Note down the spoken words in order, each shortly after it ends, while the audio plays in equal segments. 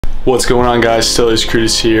What's going on, guys? Stelios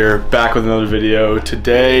Kroudis here, back with another video.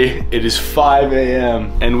 Today it is 5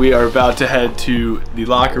 a.m. and we are about to head to the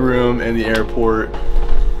locker room and the airport.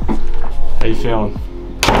 How you feeling?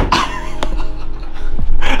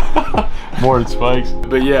 More than spikes.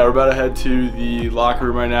 But yeah, we're about to head to the locker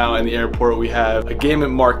room right now and the airport. We have a game at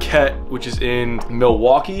Marquette, which is in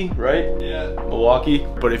Milwaukee, right? Yeah. Milwaukee.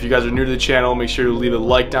 But if you guys are new to the channel, make sure to leave a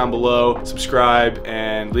like down below, subscribe,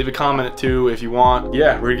 and leave a comment too if you want.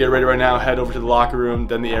 Yeah, we're gonna get ready right now, head over to the locker room,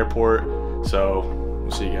 then the airport. So we'll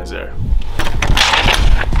see you guys there.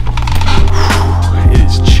 It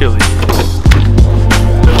is chilly.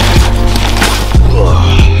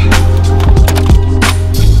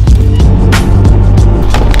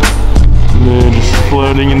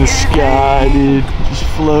 Floating in the sky, dude. Just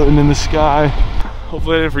floating in the sky.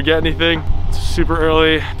 Hopefully I didn't forget anything. It's super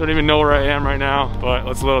early. Don't even know where I am right now, but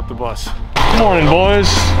let's load up the bus. Good morning, boys.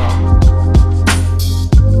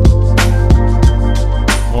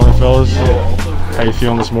 Morning, fellas. How you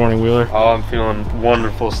feeling this morning, Wheeler? Oh, I'm feeling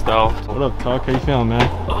wonderful, Stel. What up, Tuck? How you feeling, man?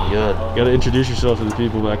 Good. You gotta introduce yourself to the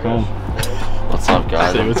people back home. What's up,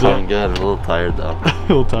 guys? I'm feeling good. I'm a little tired, though. A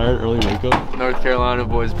little tired? Early wake up? North Carolina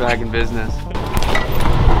boys back in business.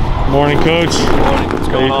 Morning, coach. Morning. What's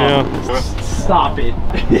going on? Stop it.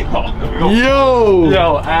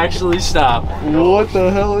 Yo, actually stop. What the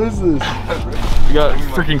hell is this? We got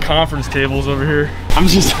freaking conference tables over here. I'm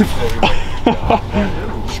just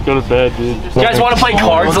just go to bed, dude. You guys want to play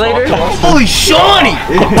cards later? Holy Shawnee!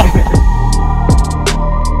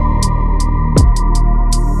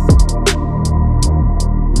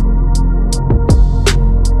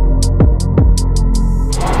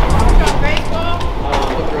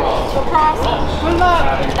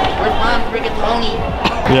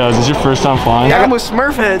 Yeah, is this your first time flying? Yeah, I'm a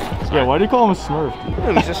Smurfhead. Yeah, why do you call him a Smurf?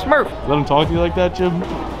 Dude, he's a Smurf. Let him talk to you like that, Jim?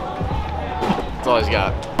 That's all he's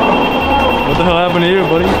got. What the hell happened to you,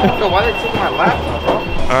 buddy? Yo, why did they take my laptop, bro?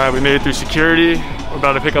 Alright, we made it through security. We're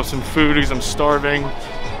about to pick up some food because I'm starving.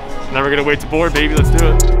 Now we're gonna wait to board, baby. Let's do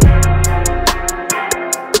it.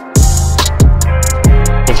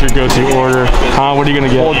 What's your go-to order? Huh? What are you gonna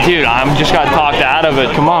get? Well, dude, I'm just got talked out of it.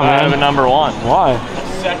 Come on, man. Out of it number one. Why?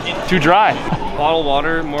 Too dry. Bottled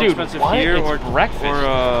water, more expensive here, or breakfast,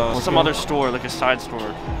 or some other store, like a side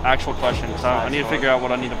store. Actual question, because I need to figure out what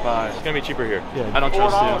I need to buy. It's gonna be cheaper here. Yeah. I don't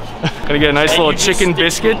trust you. Gonna get a nice little chicken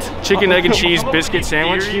biscuit, chicken, egg, and cheese biscuit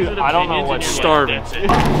sandwich. I don't know what. Starving.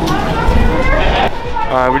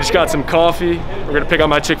 Alright, we just got some coffee. We're gonna pick up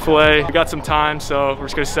my Chick-fil-A. We got some time, so we're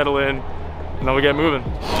just gonna settle in, and then we get moving.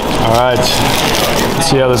 Alright, let's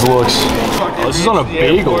see how this looks. Oh, this is on a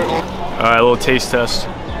bagel. Alright, a little taste test.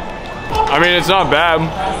 I mean, it's not bad.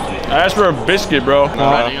 I asked for a biscuit, bro.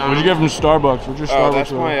 What'd you get from Starbucks? What's your Starbucks?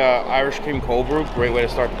 That's my Irish cream cold brew. Great way to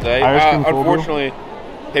start the day. Irish cream cold brew? Unfortunately,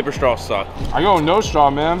 paper straws suck. I go no straw,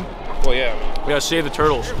 man. Well, yeah. We gotta save the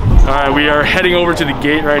turtles. All right, we are heading over to the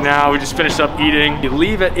gate right now. We just finished up eating. We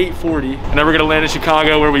leave at 8:40, and then we're gonna land in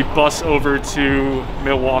Chicago where we bus over to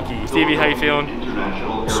Milwaukee. Stevie, how you feeling?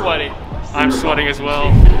 Sweaty. I'm sweating as well.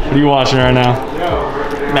 What are you watching right now?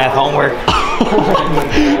 Math homework.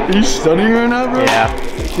 Are you studying right now, bro? Yeah.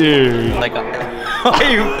 Dude. Like, why are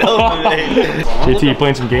you filming me? JT, you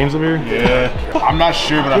playing some games over here? Yeah. I'm not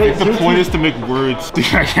sure, but I think the point is to make words.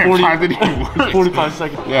 Dude, I can't find any words. 45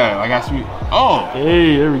 seconds. Yeah, like I see. Oh!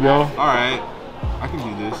 Hey, there we go. Alright. I can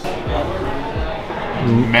do this.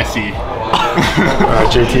 Messy. Alright,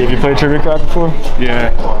 JT, have you played trivia card before?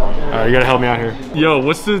 Yeah. Alright, you gotta help me out here. Yo,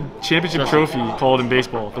 what's the championship trophy called in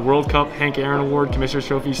baseball? The World Cup Hank Aaron Award, Commissioner's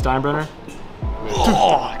Trophy, Steinbrenner?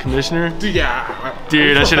 Oh, Commissioner? Yeah.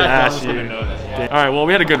 Dude, I should have asked you. Alright, well,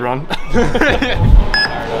 we had a good run.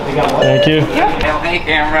 Thank you. Hey,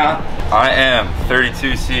 camera. I am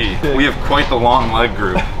 32C. We have quite the long leg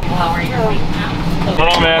group. Hold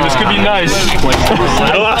on, man. This could be nice.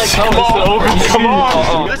 Come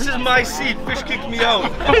on. This is my seat. Fish kicked me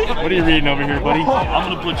out. What are you reading over here, buddy? I'm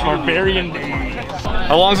gonna put Barbarian Days.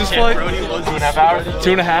 How long is this flight? 2.5 hours.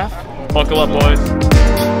 2.5? Buckle up, boys.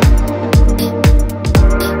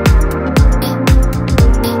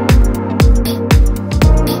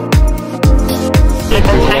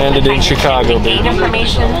 Landed in Chicago, baby.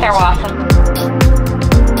 Information, they're welcome.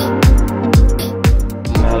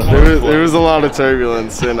 There was a lot of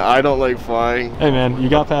turbulence, and I don't like flying. Hey man, you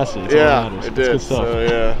got past it. It's yeah, all it did. So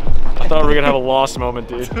yeah. I thought we were gonna have a Lost moment,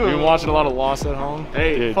 dude. We've been watching a lot of Lost at home.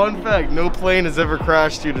 Hey, dude. Fun fact: no plane has ever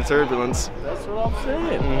crashed due to turbulence. That's what I'm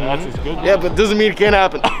saying. That's as good. Yeah, but doesn't mean it can't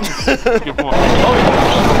happen. Good point.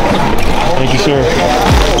 Thank you, sir.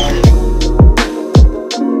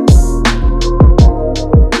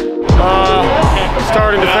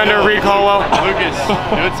 Starting defender, Reed Caldwell. Do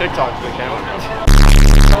a TikTok to the camera.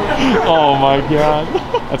 Oh my god.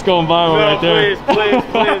 That's going viral right there. Please.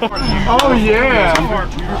 Oh yeah.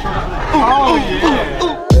 Oh yeah.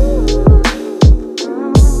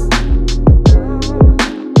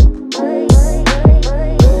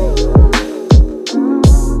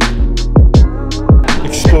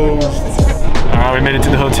 We made it to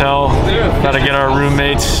the hotel. Gotta get our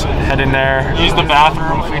roommates, head in there. Use the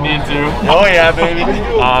bathroom if we need to. Oh yeah, baby.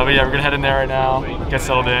 But yeah, we're gonna head in there right now, get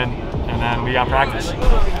settled in, and then we got practice.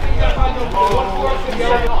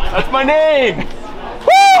 That's my name!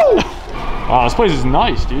 Woo! Wow, this place is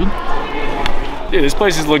nice, dude. Dude, this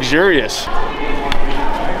place is luxurious.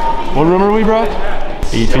 What room are we, bro?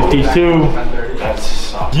 852.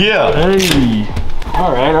 Yeah. Hey.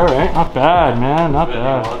 All right. Not bad, man. Not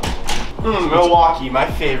bad. Milwaukee, my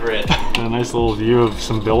favorite. A nice little view of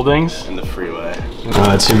some buildings. And the freeway.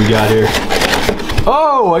 Let's see what we got here.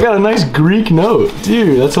 Oh, I got a nice Greek note.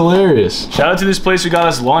 Dude, that's hilarious. Shout out to this place who got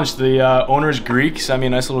us lunch. The owner's Greek, sent me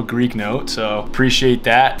a nice little Greek note, so appreciate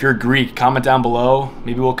that. If you're Greek, comment down below.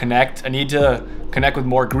 Maybe we'll connect. I need to connect with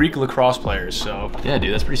more Greek lacrosse players, so yeah,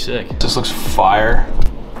 dude, that's pretty sick. This looks fire.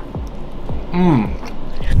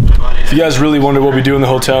 If you guys really wonder what we do in the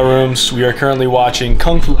hotel rooms, we are currently watching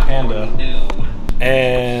Kung Fu Panda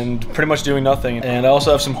and pretty much doing nothing. And I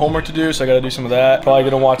also have some homework to do, so I gotta do some of that. Probably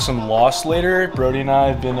gonna watch some Lost later. Brody and I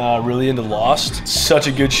have been really into Lost. Such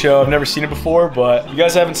a good show. I've never seen it before, but if you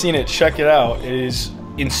guys haven't seen it, check it out. It is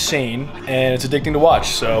insane and it's addicting to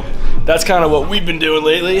watch. So that's kind of what we've been doing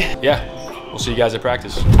lately. Yeah, we'll see you guys at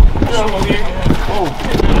practice.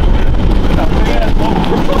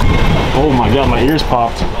 Oh my god, my ears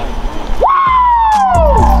popped.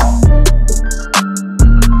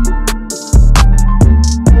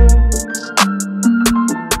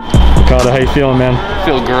 How you feeling, man?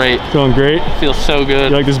 Feel great. Feeling great? Feels so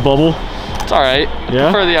good. You like this bubble? It's all right. Yeah?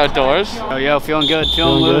 I prefer the outdoors. Oh, yo, feeling good.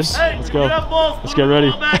 Feeling loose. Good? Let's go. Let's get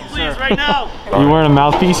ready. Back, please, right now. Are you wearing a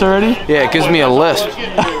mouthpiece already? Yeah, it gives me a lisp.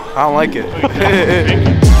 I don't like it.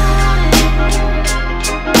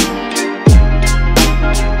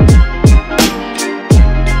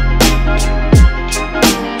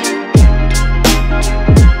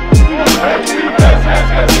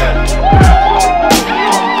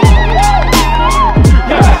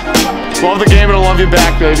 Love the game and I love you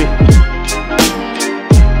back, baby.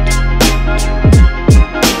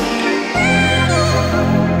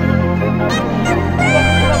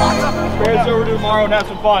 Bears over to tomorrow and have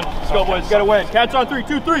some fun. Let's go, boys. Gotta win. Cats on 3,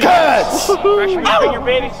 2, 3. Cats! Bring your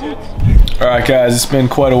bathing suits. All right, guys. It's been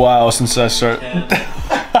quite a while since I started.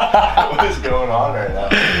 What is going on right now?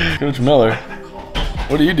 Coach Miller,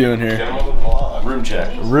 what are you doing here? Room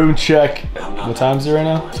check. Room check. What time is it right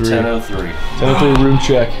now? 10:03. 10:03 room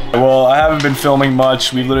check. Well, I haven't been filming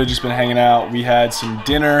much. We've literally just been hanging out. We had some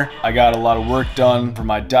dinner. I got a lot of work done for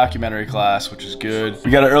my documentary class, which is good. We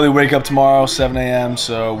got an early wake up tomorrow, 7 a.m.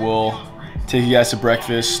 So we'll take you guys to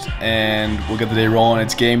breakfast and we'll get the day rolling.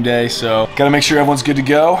 It's game day, so gotta make sure everyone's good to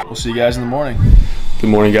go. We'll see you guys in the morning. Good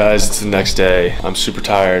morning, guys. It's the next day. I'm super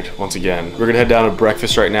tired once again. We're gonna head down to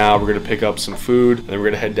breakfast right now. We're gonna pick up some food and then we're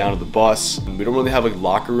gonna head down to the bus. We don't really have a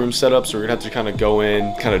locker room set up, so we're gonna have to kind of go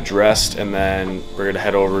in, kind of dressed, and then we're gonna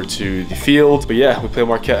head over to the field. But yeah, we play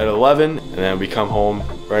Marquette at 11 and then we come home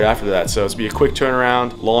right after that. So it's gonna be a quick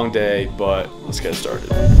turnaround, long day, but let's get started.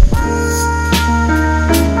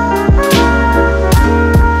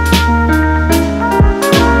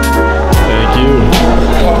 Thank you.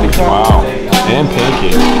 Wow. And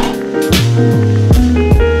pancake.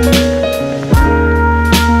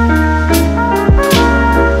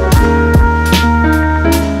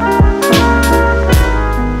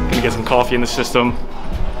 Gonna get some coffee in the system.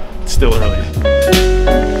 It's still early.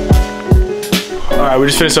 All right, we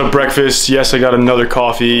just finished up breakfast. Yes, I got another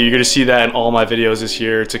coffee. You're gonna see that in all my videos this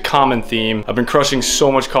year. It's a common theme. I've been crushing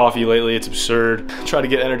so much coffee lately, it's absurd. Try to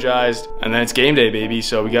get energized, and then it's game day, baby.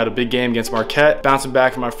 So we got a big game against Marquette. Bouncing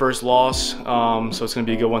back from our first loss, so it's gonna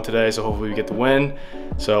be a good one today, so hopefully we get the win.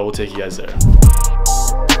 So we'll take you guys there.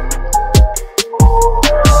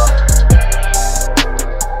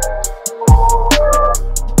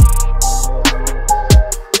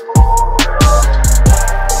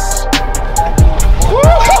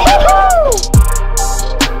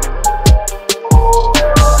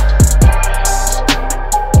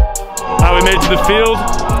 The field.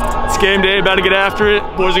 It's game day, about to get after it.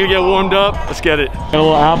 Boys are gonna get warmed up. Let's get it. Got a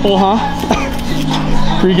little apple, huh?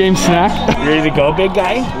 Pre-game snack. You ready to go, big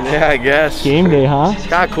guy? Yeah, I guess. Game day, huh? It's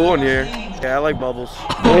kind of cool in here. Yeah, I like bubbles.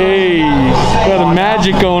 Hey, got the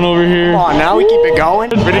magic going over here. Come on, now we keep it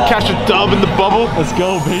going. Ready to catch a dub in the bubble? Let's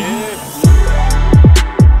go, baby.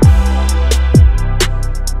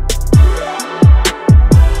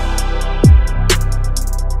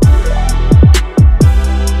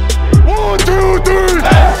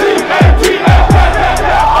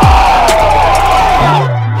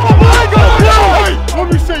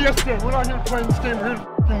 this game. We're not here playing this game. We're here to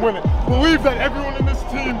f***ing win it. Believe that everyone in this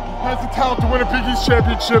team has the talent to win a Big East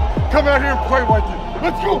championship. Come out here and play like it.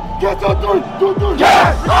 Let's go. Get out there. Go, go.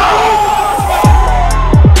 Yes!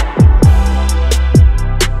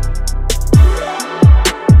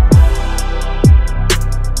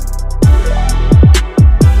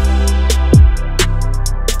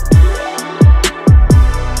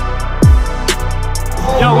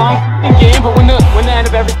 Long game, but win the end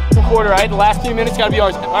of every quarter, right? The last 2 minutes gotta be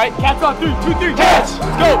ours. All right, cats on 3, 2, 3, cats!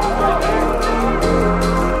 Let's go!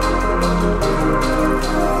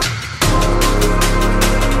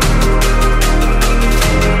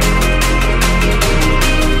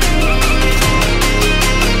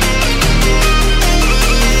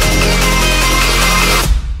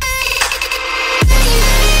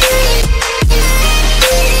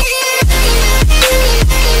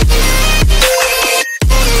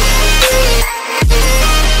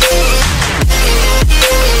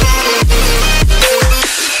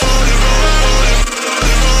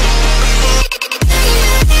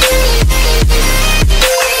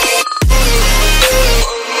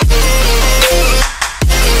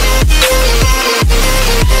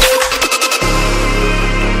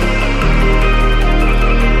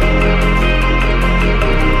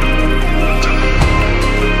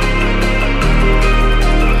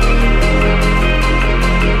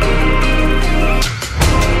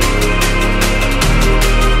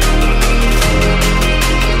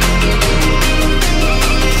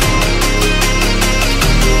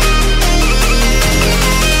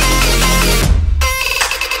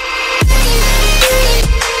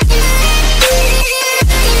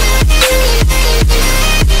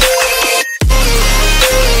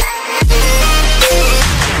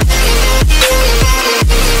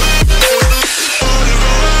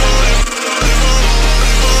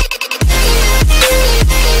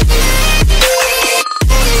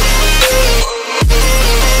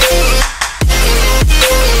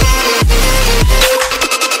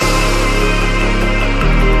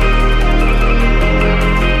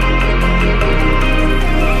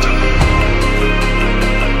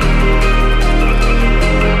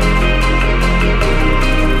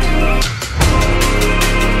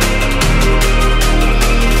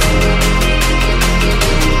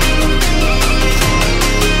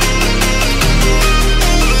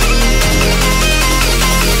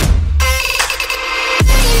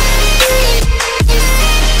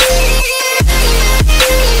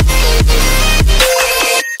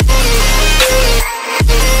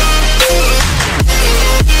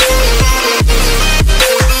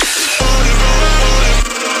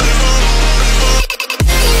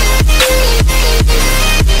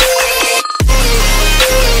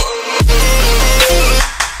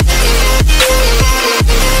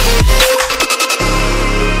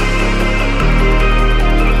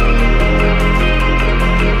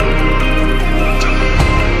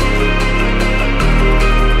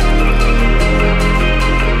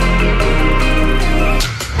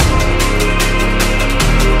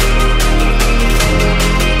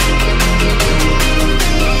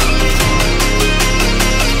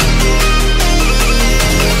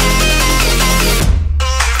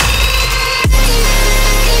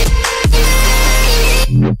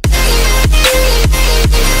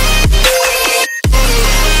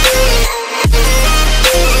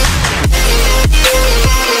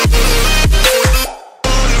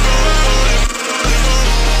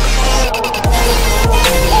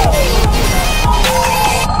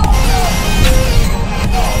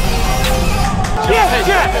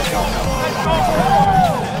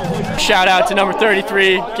 Shout out to number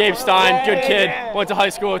 33, Gabe Stein, good kid. Went to high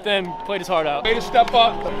school with him, played his heart out. Way to step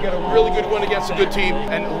up, get a really good win against a good team,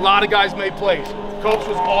 and a lot of guys made plays. Coach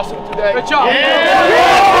was awesome today. Good job.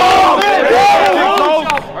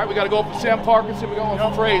 All right, we got to go up to Sam Parkinson. We got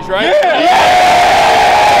one for Fraze, right?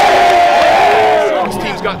 This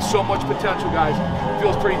team's got so much potential, guys. It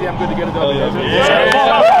feels pretty damn good to get it done.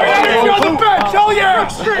 On the bench, hell yeah!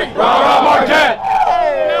 Marquette!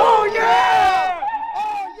 Oh yeah!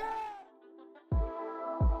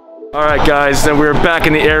 All right, guys, then we're back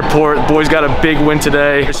in the airport. The boys got a big win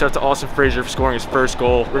today. Shout out to Austin Frazier for scoring his first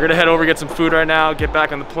goal. We're gonna head over, get some food right now, get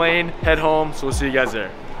back on the plane, head home, so we'll see you guys there.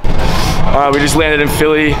 All right, we just landed in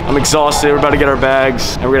Philly. I'm exhausted, we're about to get our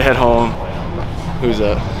bags, and we're gonna head home. Who's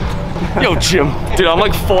that? Yo, Jim. Dude, I'm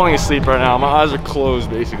like falling asleep right now. My eyes are closed,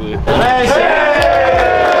 basically.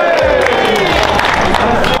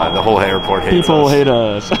 The whole airport hates us. People hate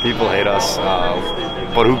us. People hate us,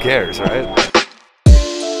 but who cares, right?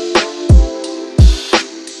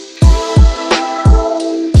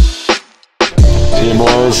 See you,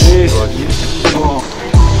 boys.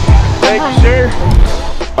 Thank you, sir.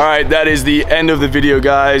 All All right, that is the end of the video,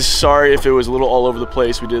 guys. Sorry if it was a little all over the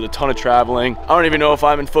place. We did a ton of traveling. I don't even know if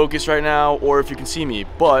I'm in focus right now or if you can see me,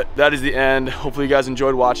 but that is the end. Hopefully you guys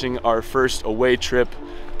enjoyed watching our first away trip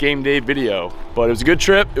game day video. But it was a good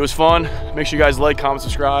trip. It was fun. Make sure you guys like, comment,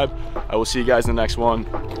 subscribe. I will see you guys in the next one.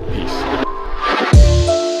 Peace.